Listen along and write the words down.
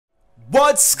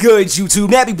What's good, YouTube?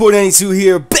 NappyBoy92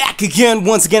 here, back again,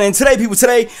 once again, and today, people,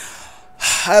 I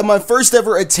have my first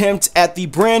ever attempt at the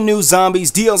brand new Zombies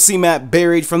DLC map,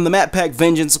 Buried, from the map pack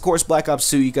Vengeance, of course, Black Ops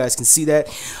 2, you guys can see that.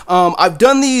 I've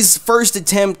done these first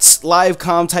attempts, live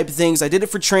com type of things. I did it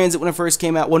for Transit when it first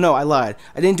came out. Well, no, I lied.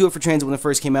 I didn't do it for Transit when it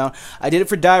first came out. I did it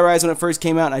for Die Rise when it first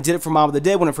came out, and I did it for Mob of the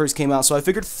Dead when it first came out, so I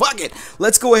figured, fuck it,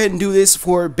 let's go ahead and do this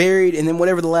for Buried, and then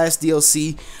whatever the last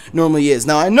DLC normally is.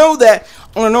 Now, I know that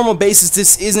on a normal basis,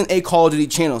 this isn't a Call of Duty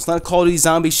channel. It's not a Call of Duty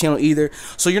Zombies channel either,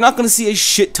 so you're not going to see a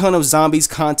shit ton of Zombies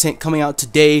content coming out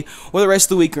today or the rest of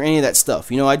the week or any of that stuff.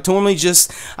 You know, I normally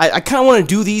just, I kind of want to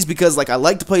do these because, like, I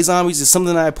like to play Zombies. It's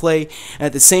something that I play, and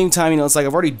at the same time, you know, it's like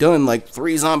I've already done, like,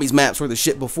 3 Zombies maps worth of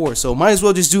shit before, so might as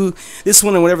well just do this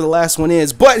one and whatever the last one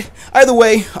is. But, either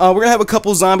way, we're going to have a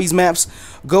couple Zombies maps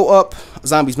go up,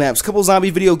 couple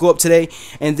zombie video go up today,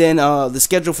 and then the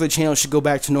schedule for the channel should go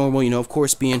back to normal, you know, of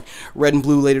course, being red and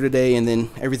blue later today, and then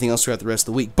everything else throughout the rest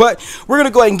of the week. But we're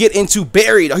gonna go ahead and get into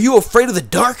Buried. Are you afraid of the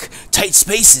dark, tight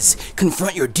spaces?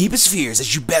 Confront your deepest fears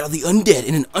as you battle the undead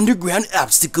in an underground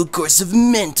obstacle course of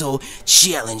mental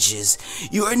challenges.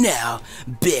 You are now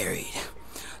buried.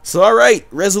 So, alright,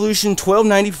 resolution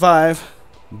 1295,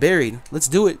 Buried. Let's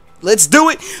do it. Let's do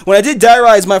it! When I did Die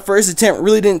Rise, my first attempt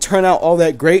really didn't turn out all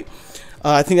that great.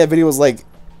 I think that video was like,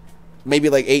 maybe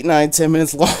like 8, 9, 10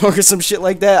 minutes long or some shit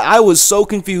like that. I was so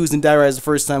confused in Die Rise the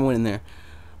first time I went in there.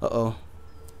 Uh-oh.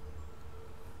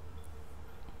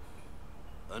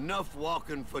 Enough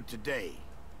walking for today.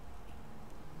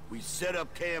 We set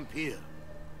up camp here.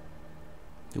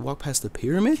 You walk past the In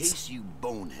pyramids? case you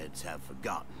boneheads have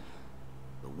forgotten,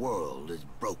 the world is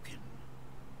broken.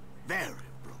 Very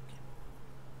broken.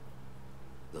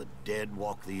 The dead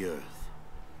walk the earth,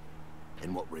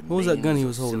 and what remains What was that gun he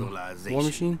was of holding? civilization War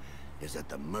machine? is at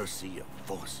the mercy of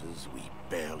forces we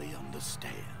barely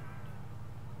understand.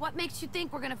 What makes you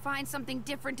think we're gonna find something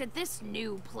different at this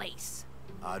new place?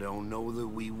 I don't know that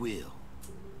we will,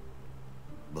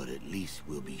 but at least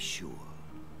we'll be sure.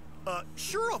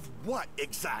 Sure of what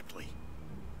exactly?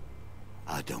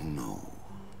 I don't know.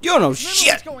 You don't know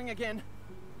shit! What's going again?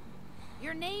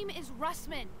 Your name is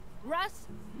Russman. Russ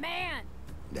Man.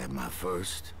 That my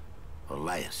first or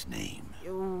last name?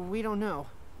 We don't know.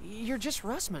 You're just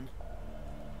Russman.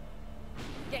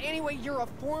 Yeah, anyway, you're a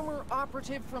former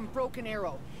operative from Broken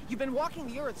Arrow. You've been walking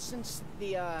the earth since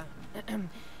the,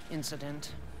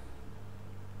 incident.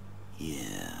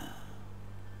 Yeah.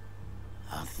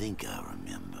 I think I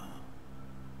remember.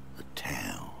 The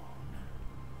town.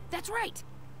 That's right.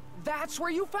 That's where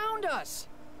you found us!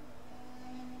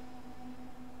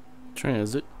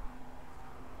 Transit.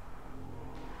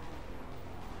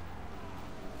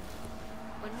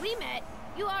 When we met,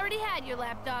 you already had your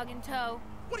lapdog in tow.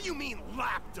 What do you mean,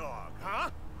 lapdog, huh?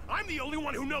 I'm the only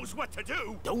one who knows what to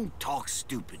do! Don't talk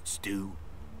stupid, Stu.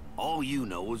 All you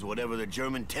know is whatever the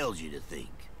German tells you to think.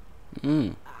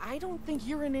 I don't think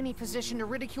you're in any position to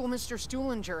ridicule Mr.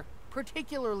 Stuhlinger,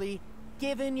 particularly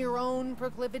given your own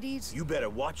proclivities. You better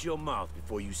watch your mouth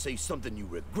before you say something you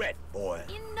regret, boy.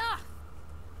 Enough!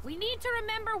 We need to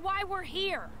remember why we're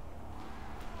here.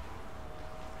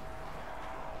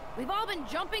 We've all been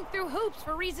jumping through hoops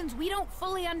for reasons we don't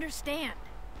fully understand.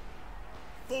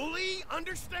 Fully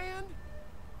understand?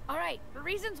 Alright, for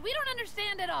reasons we don't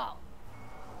understand at all.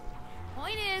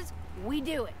 Point is, we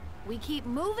do it. We keep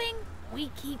moving,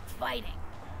 we keep fighting.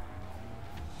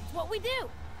 It's what we do,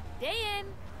 day in,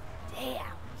 day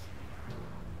out.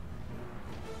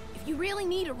 If you really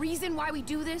need a reason why we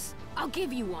do this, I'll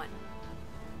give you one.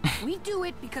 We do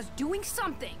it because doing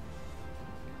something,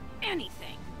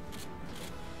 anything,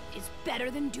 is better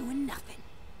than doing nothing.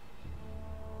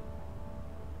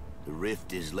 The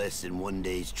rift is less than one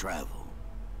day's travel.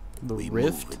 The Move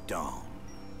rift? at dawn.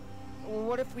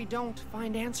 What if we don't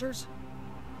find answers?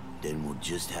 Then we'll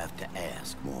just have to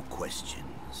ask more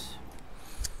questions.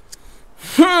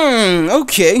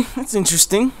 Okay. That's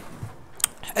interesting.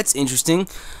 That's interesting.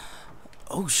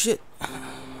 Oh, shit.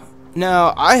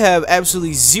 Now, I have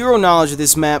absolutely zero knowledge of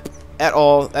this map at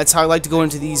all. That's how I like to go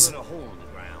into these. A hole in the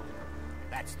ground.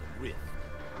 That's the rift.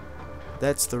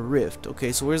 That's the rift.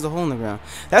 Okay, so where's the hole in the ground?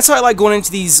 That's how I like going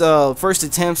into these first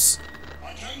attempts.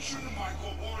 Attention, my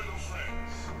corporeal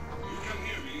friends. You can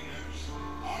hear me as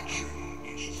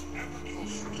archery inches ever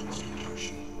closer to its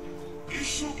completion.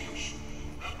 This location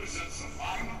represents a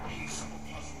final piece of a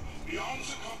puzzle beyond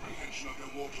the comprehension of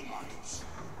your mortal minds.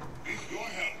 With your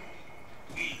help,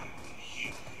 we will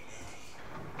heal the earth.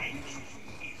 Energy from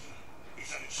the ether is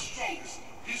at its strongest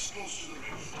this close to the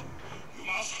rift. You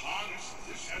must harness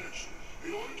this energy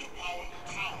in order to power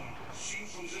the town seen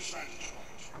from this vantage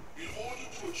point. In order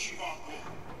to achieve our goal,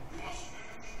 we must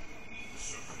manage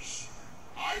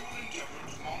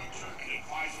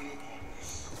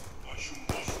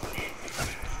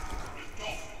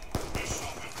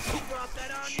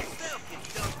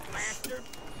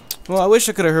Well, I wish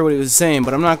I could have heard what he was saying,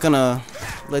 but I'm not gonna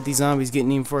let these zombies get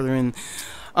any further in.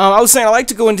 I was saying I like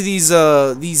to go into these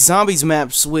zombies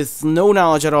maps with no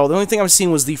knowledge at all. The only thing I've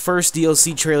seen was the first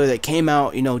DLC trailer that came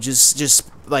out. You know,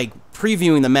 just like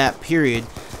previewing the map, period,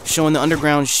 showing the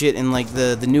underground shit and like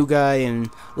the new guy and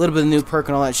a little bit of new perk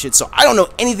and all that shit. So I don't know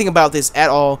anything about this at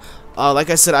all. Like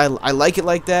I said, I like it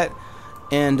like that,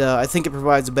 and I think it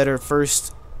provides a better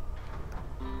first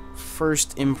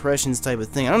impressions type of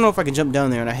thing. I don't know if I can jump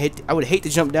down there, and I would hate to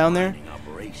jump down there.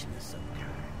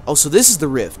 Oh, so this is the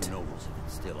rift.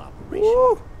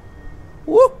 Woo.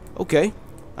 Woo. Okay.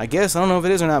 I guess. I don't know if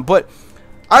it is or not. But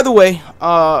either way,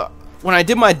 when I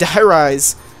did my Die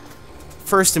Rise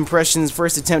first impressions,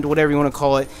 first attempt, whatever you want to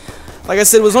call it, like I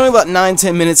said, it was only about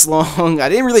 9-10 minutes long. I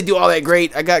didn't really do all that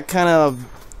great. I got kind of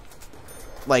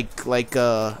like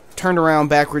turned around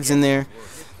backwards in there.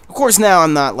 Of course, now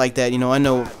I'm not like that. You know, I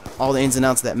know all the ins and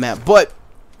outs of that map. But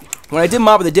when I did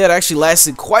Mob of the Dead, I actually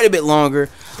lasted quite a bit longer.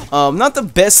 Not the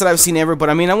best that I've seen ever, but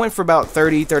I mean, I went for about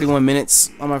 30-31 minutes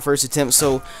on my first attempt.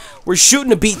 So we're shooting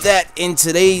to beat that in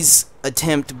today's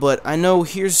attempt, but I know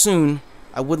here soon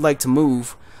I would like to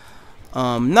move.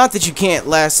 Not that you can't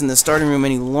last in the starting room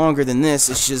any longer than this.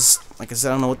 It's just, like I said,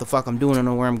 I don't know what the fuck I'm doing. I don't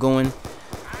know where I'm going.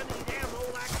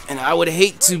 And I would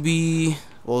hate to be...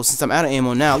 Well, since I'm out of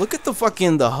ammo now, look at the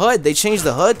fucking HUD. They changed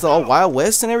the HUD to all Wild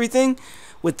West and everything,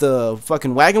 with the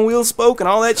fucking wagon wheel spoke and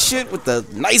all that shit, with the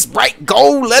nice bright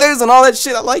gold letters and all that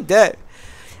shit. I like that.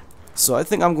 So I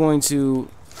think I'm going to...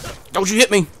 Don't you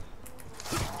hit me!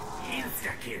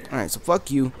 Alright, so fuck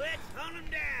you.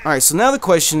 Alright, so now the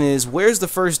question is, where's the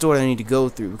first door that I need to go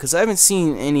through? Because I haven't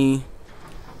seen any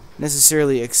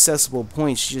necessarily accessible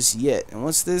points just yet. And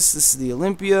what's this? This is the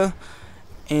Olympia.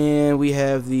 And we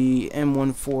have the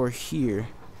M14 here.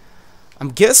 I'm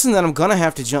guessing that I'm gonna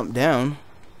have to jump down.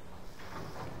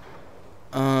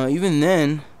 Even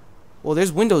then, well,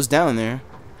 there's windows down there.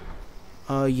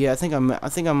 Yeah, I think I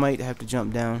might have to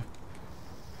jump down.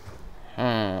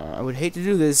 I would hate to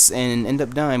do this and end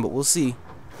up dying, but we'll see.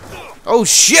 Oh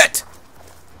shit!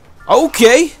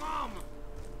 Okay.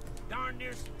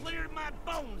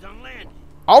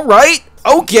 All right.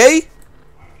 Okay.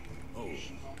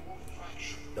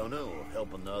 Don't know if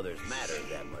helping the others matters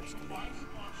that much to me.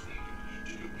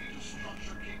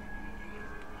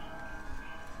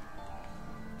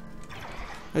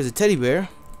 There's a teddy bear.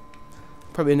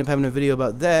 Probably end up having a video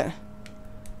about that.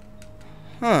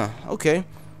 Huh, okay.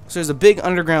 So there's a big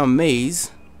underground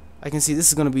maze. I can see this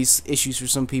is going to be issues for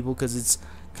some people because it's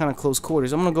kind of close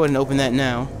quarters. I'm going to go ahead and open that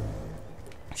now.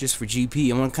 Just for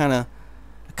GP. I kind of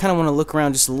want to look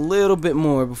around just a little bit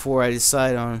more before I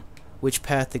decide on which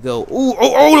path to go. Ooh,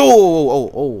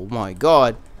 oh my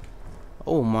god.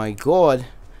 Oh my god.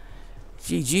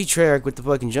 GG Treyarch with the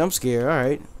fucking jump scare.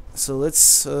 Alright. So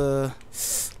let's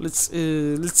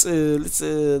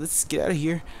get out of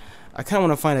here. I kinda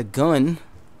wanna find a gun.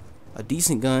 A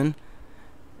decent gun.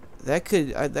 That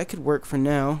could work for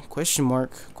now. Question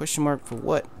mark. Question mark for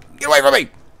what? Get away from me!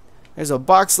 There's a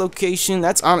box location.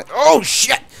 That's on it. Oh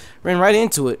shit! Ran right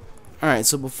into it. Alright,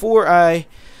 so before I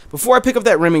pick up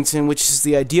that Remington, which is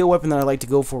the ideal weapon that I like to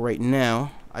go for right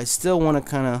now, I still want to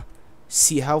kind of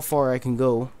see how far I can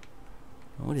go.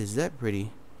 What is that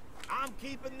pretty? I'm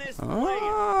keeping this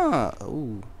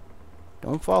Ooh.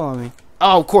 Don't fall on me.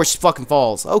 Oh, of course she fucking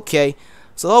falls. Okay.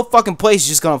 So the whole fucking place is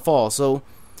just gonna fall. So,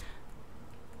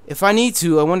 if I need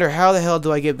to, I wonder how the hell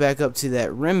do I get back up to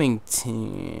that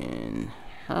Remington?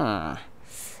 Can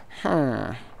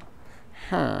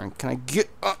I get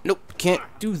up? Nope, can't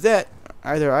do that.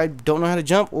 Either I don't know how to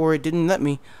jump or it didn't let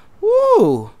me.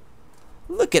 Woo!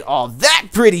 Look at all that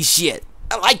pretty shit.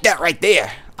 I like that right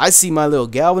there. I see my little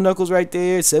Galva Knuckles right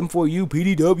there. 74U,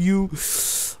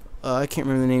 PDW. I can't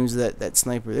remember the names of that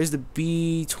sniper. There's the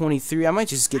B23. I might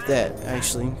just get that,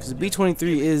 actually. Because the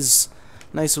B23 is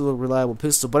a nice little reliable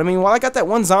pistol. But I mean, while I got that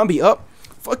one zombie up,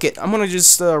 fuck it. I'm going to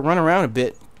just run around a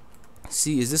bit.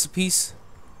 See, is this a piece?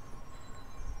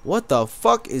 What the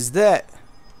fuck is that?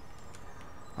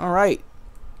 Alright.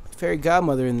 Fairy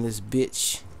Godmother in this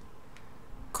bitch.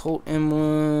 Colt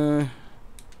M1.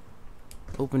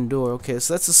 Open door. Okay,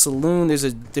 so that's a saloon. There's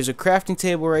a crafting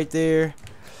table right there.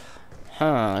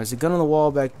 There's a gun on the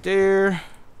wall back there.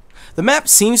 The map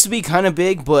seems to be kind of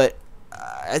big, but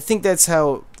I think that's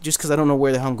how, just because I don't know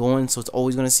where the hell I'm going, so it's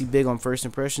always going to see big on first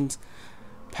impressions.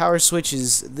 Power switch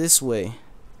is this way.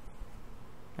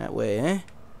 That way, eh?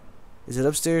 Is it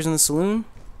upstairs in the saloon?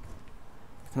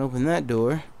 I can open that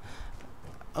door.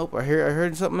 Oh, I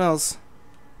heard something else.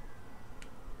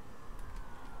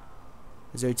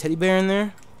 Is there a teddy bear in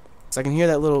there? So I can hear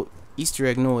that little Easter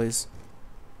egg noise.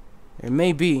 There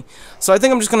may be. So I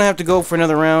think I'm just gonna have to go for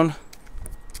another round.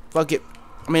 Fuck it.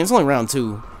 I mean, it's only round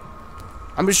 2.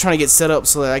 I'm just trying to get set up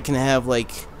so that I can have,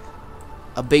 like,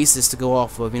 a basis to go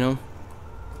off of, you know?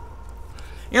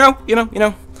 You know.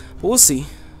 But we'll see.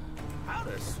 How'd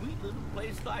a sweet little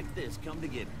place like this come to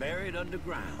get buried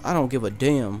underground? I don't give a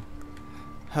damn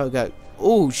how it got...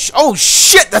 Oh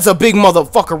shit! That's a big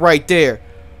motherfucker right there.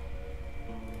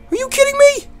 Are you kidding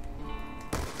me?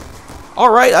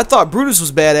 Alright, I thought Brutus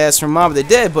was badass from Mob of the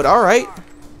Dead, but alright.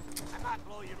 I might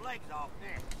blow your legs off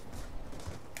next.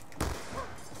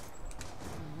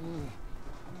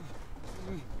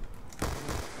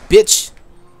 Bitch.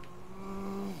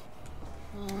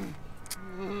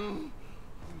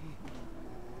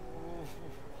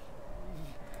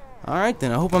 Alright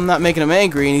then, I hope I'm not making him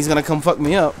angry and he's gonna come fuck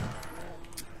me up.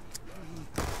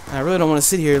 I really don't want to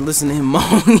sit here and listen to him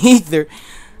moan either.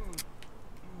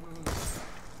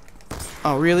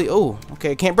 Oh, really? Oh,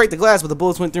 okay. I can't break the glass, but the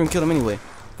bullets went through and killed him anyway.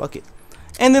 Fuck it.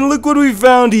 And then look what we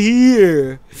found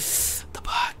here. The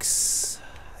box.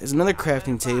 There's another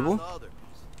crafting table.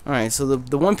 Alright, so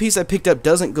the one piece I picked up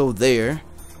doesn't go there.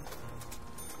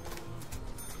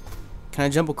 Can I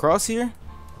jump across here?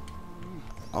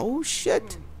 Oh,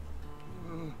 shit.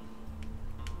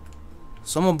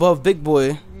 So I'm above Big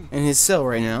Boy in his cell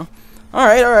right now.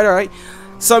 Alright.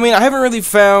 So, I mean, I haven't really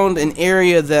found an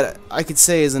area that I could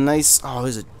say is a nice... Oh,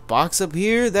 there's a box up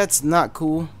here? That's not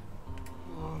cool.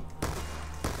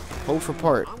 Hold for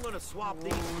part. I'm gonna swap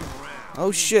these around.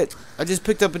 Oh, shit. I just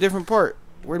picked up a different part.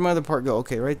 Where'd my other part go?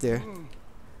 Okay, right there.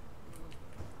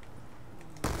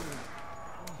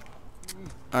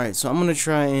 Alright, so I'm gonna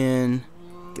try and...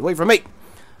 Get away from me!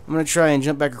 I'm gonna try and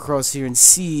jump back across here and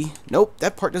see... Nope,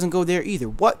 that part doesn't go there either.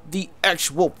 What the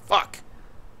actual fuck?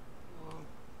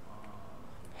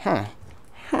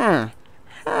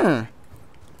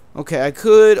 Okay, I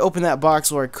could open that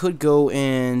box, or I could go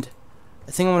and...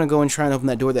 I think I'm gonna go and try and open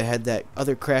that door that had that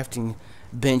other crafting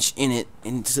bench in it,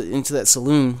 into that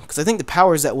saloon, because I think the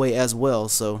power is that way as well,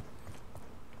 so...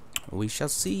 We shall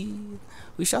see.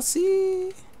 We shall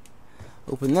see.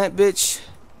 Open that bitch.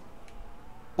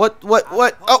 What?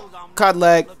 Oh, COD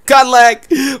lag. COD lag!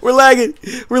 We're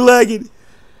lagging.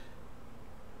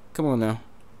 Come on now.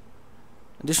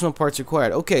 Additional parts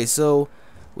required. Okay, so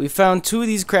we found 2 of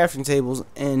these crafting tables,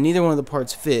 and neither one of the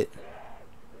parts fit.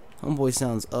 Homeboy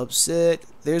sounds upset.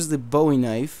 There's the Bowie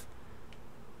knife.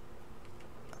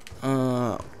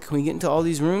 Can we get into all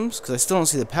these rooms? Because I still don't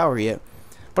see the power yet.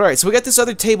 But alright, so we got this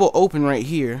other table open right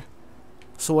here.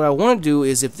 So what I want to do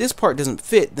is, if this part doesn't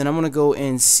fit, then I'm going to go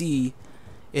and see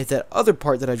if that other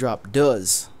part that I dropped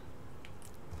does.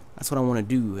 That's what I want to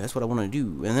do.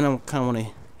 And then I kind of want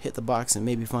to hit the box and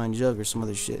maybe find Jug or some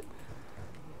other shit.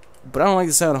 But I don't like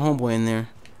the sound of Homeboy in there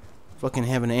fucking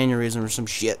having an aneurysm or some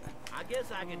shit. I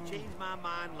guess I can change my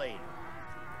mind later.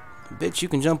 Bitch, you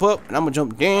can jump up and I'm gonna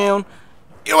jump down.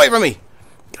 Get away from me!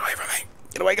 Get away from me!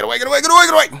 Get away!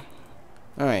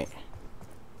 Alright.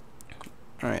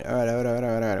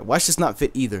 Watch this not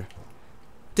fit either.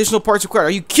 Additional parts required.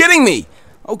 Are you kidding me?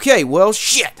 Okay, well,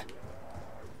 shit.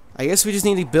 I guess we just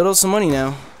need to build up some money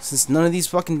now, since none of these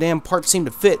fucking damn parts seem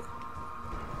to fit.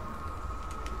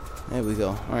 There we go.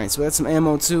 Alright, so we got some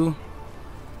ammo too.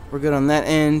 We're good on that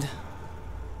end.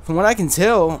 From what I can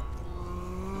tell...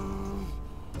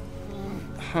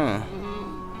 From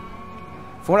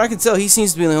what I can tell, he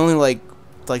seems to be the only, like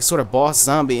sort of boss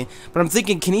zombie. But I'm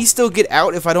thinking, can he still get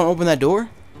out if I don't open that door?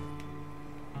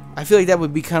 I feel like that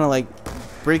would be kind of like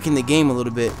breaking the game a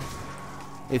little bit.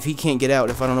 If he can't get out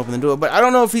if I don't open the door. But I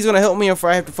don't know if he's going to help me or if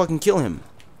I have to fucking kill him.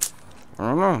 I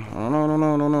don't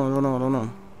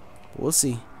know. We'll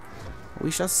see.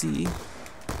 We shall see.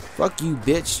 Fuck you,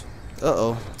 bitch.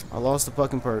 Uh-oh. I lost the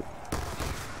fucking part.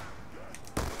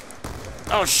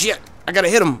 Oh, shit. I gotta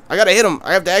hit him. I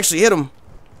have to actually hit him.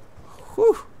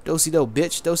 Whew. Do-si-do,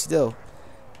 bitch. Do-si-do.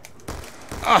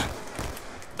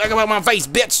 Back about my face,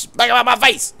 bitch. Back about my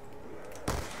face.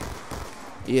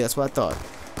 Yeah, that's what I thought.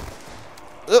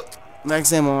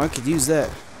 Max ammo. I could use that.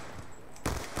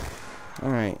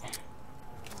 Alright.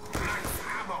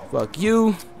 Fuck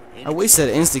you. I wasted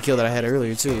that insta-kill that I had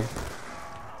earlier, too.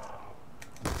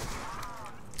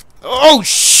 Oh,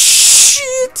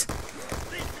 shit!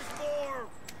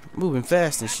 Moving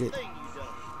fast and shit.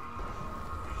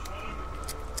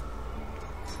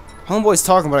 Homeboy's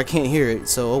talking, but I can't hear it,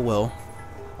 so oh well.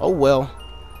 Oh well.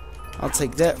 I'll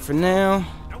take that for now.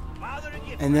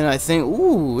 And then I think,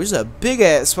 ooh, there's a big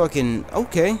ass fucking...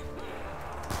 Okay.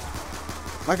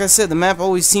 Like I said, the map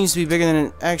always seems to be bigger than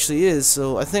it actually is,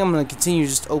 so I think I'm going to continue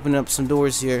just opening up some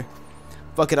doors here.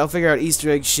 Fuck it, I'll figure out Easter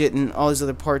egg shit and all these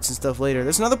other parts and stuff later.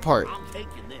 There's another part.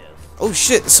 Oh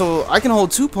shit, so I can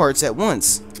hold 2 parts at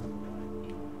once.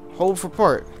 Hold for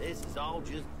part.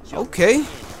 Okay.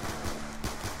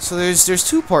 So there's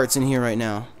 2 parts in here right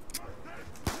now.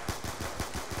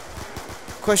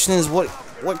 Question is, what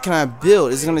can I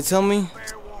build? Is it gonna tell me?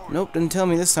 Nope, didn't tell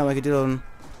me this time like it did on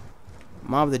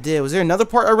Mob of the Dead. Was there another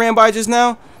part I ran by just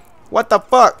now? What the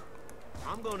fuck?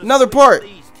 Another part.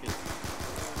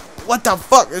 What the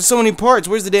fuck? There's so many parts.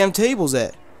 Where's the damn tables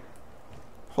at?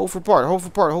 Hold for part. Hold for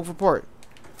part. Hold for part.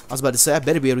 I was about to say I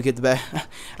better be able to get the back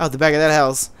out the back of that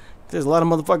house. There's a lot of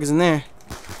motherfuckers in there.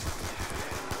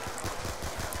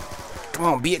 Come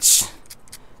on, bitch.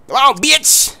 Come on,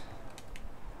 bitch.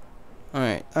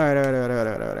 Alright.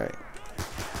 Alright.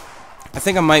 I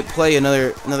think I might play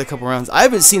another couple rounds. I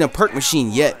haven't seen a perk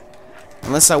machine yet.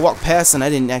 Unless I walk past and I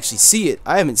didn't actually see it.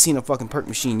 I haven't seen a fucking perk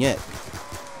machine yet.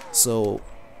 So,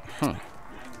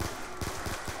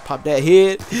 pop that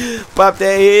head. Pop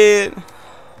that head.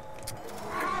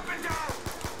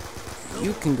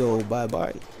 You can go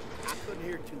bye-bye.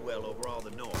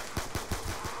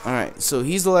 Alright, so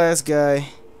he's the last guy.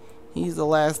 He's the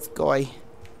last guy.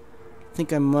 I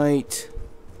think I might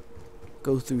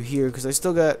go through here because I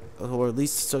still got, or at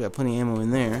least still got plenty of ammo in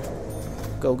there.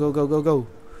 Go, go, go, go, go.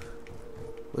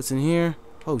 What's in here?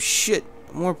 Oh shit,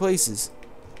 more places.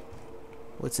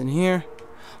 What's in here?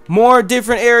 More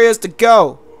different areas to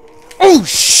go. Oh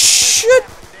shit!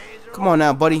 Come on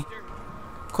now, buddy.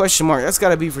 Question mark. That's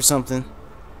gotta be for something.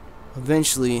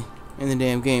 Eventually, in the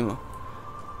damn game.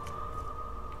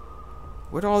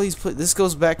 Where do all these this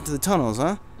goes back into the tunnels,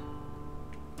 huh?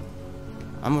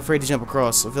 I'm afraid to jump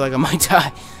across. I feel like I might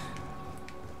die.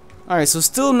 Alright, so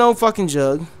still no fucking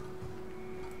jug.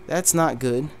 That's not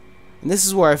good. And this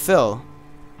is where I fell.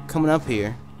 Coming up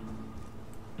here.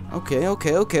 Okay.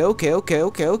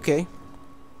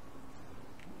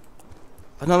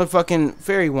 Another fucking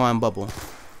fairy wand bubble.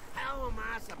 How am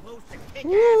I supposed to kick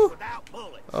ass without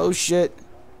bullets? Oh shit.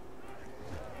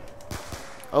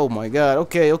 Oh my god.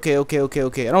 Okay. I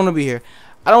don't want to be here.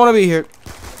 I don't want to be here.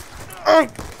 Oh,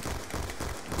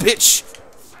 bitch.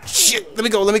 Shit. Let me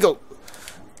go.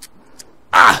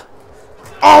 Ah.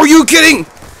 Oh, are you kidding?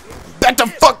 Back the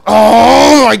fuck.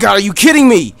 Oh my god. Are you kidding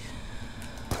me?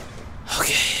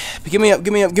 Okay. Give me up.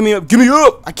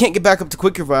 I can't get back up to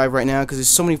quick revive right now because there's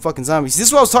so many fucking zombies. This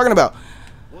is what I was talking about.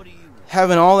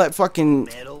 Having all that fucking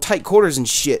tight quarters and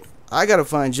shit. I gotta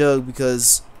find Jug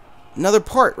because another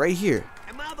part right here.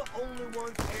 Am I the only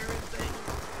one carrying things?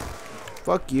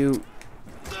 Fuck you.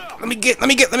 Let me get.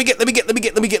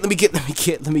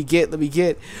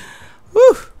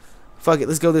 Woo. Fuck it.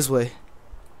 Let's go this way.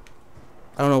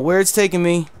 I don't know where it's taking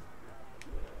me.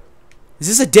 Is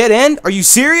this a dead end? Are you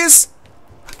serious?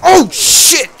 Oh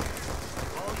shit.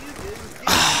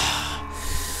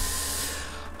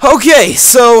 Okay,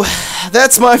 so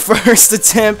that's my first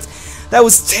attempt. That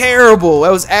was terrible. That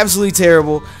was absolutely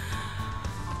terrible.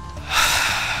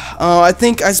 I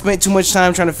think I spent too much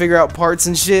time trying to figure out parts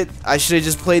and shit. I should have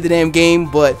just played the damn game,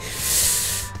 but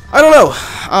I don't know.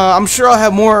 I'm sure I'll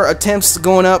have more attempts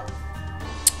going up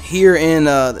here in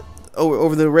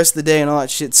over the rest of the day and all that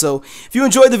shit. So if you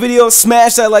enjoyed the video,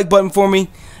 smash that like button for me.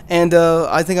 And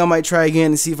I think I might try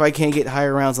again and see if I can't get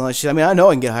higher rounds on that shit. I mean, I know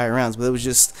I can get higher rounds, but it was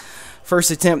just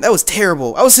first attempt. That was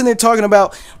terrible. I was sitting there talking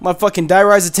about my fucking Die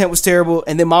Rise attempt was terrible,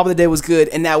 and then Mob of the Day was good,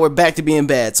 and now we're back to being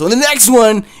bad. So in the next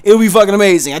one, it'll be fucking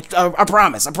amazing. I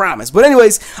promise. But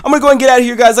anyways, I'm going to go ahead and get out of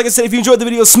here, guys. Like I said, if you enjoyed the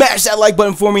video, smash that like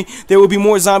button for me. There will be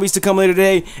more zombies to come later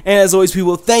today. And as always,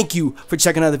 people, thank you for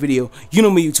checking out the video. You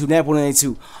know me, YouTube,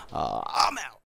 Nap192. I'm out.